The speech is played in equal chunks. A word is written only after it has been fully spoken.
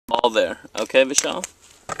all there. Okay, Vishal?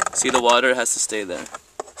 See, the water has to stay there.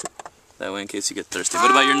 That way in case you get thirsty.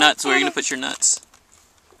 What about your nuts? Where are you going to put your nuts?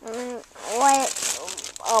 What?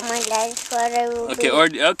 Oh my gosh, what are you Okay,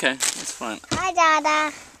 okay, that's fine. Hi,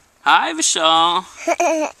 Dada. Hi, Vishal.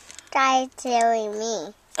 Try telling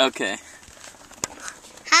me. Okay.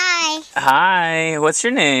 Hi. Hi, what's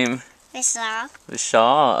your name? Vishal.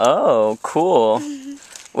 Vishal. Oh, cool.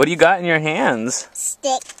 What do you got in your hands?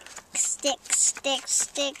 Stick.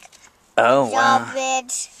 Oh, wow.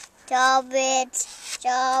 Drawbridge.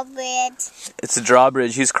 It's a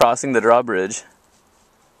drawbridge. He's crossing the drawbridge.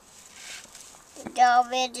 The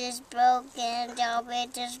drawbridge is broken.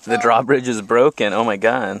 The drawbridge is broken. Oh my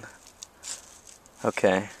god.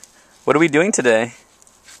 Okay. What are we doing today?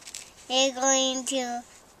 We're going to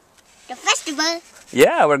the festival.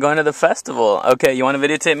 Yeah, we're going to the festival. Okay, you want to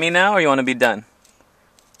videotape me now or you want to be done?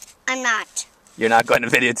 I'm not. You're not going to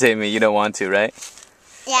videotape me. You don't want to, right?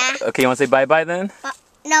 Yeah. Okay, you want to say bye-bye then?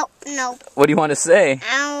 No. What do you want to say?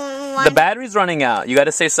 I don't want. The battery's running out. You got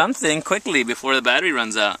to say something quickly before the battery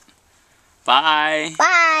runs out. Bye.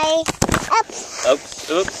 Bye.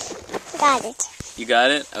 Oops. Got it. You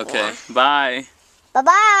got it? Okay. Yeah. Bye.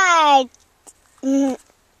 Bye-bye. You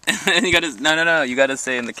gotta no. You gotta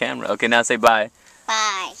say in the camera. Okay, now say bye.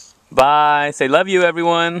 Bye. Bye. Say love you,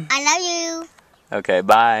 everyone. I love you. Okay,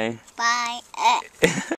 bye. Bye.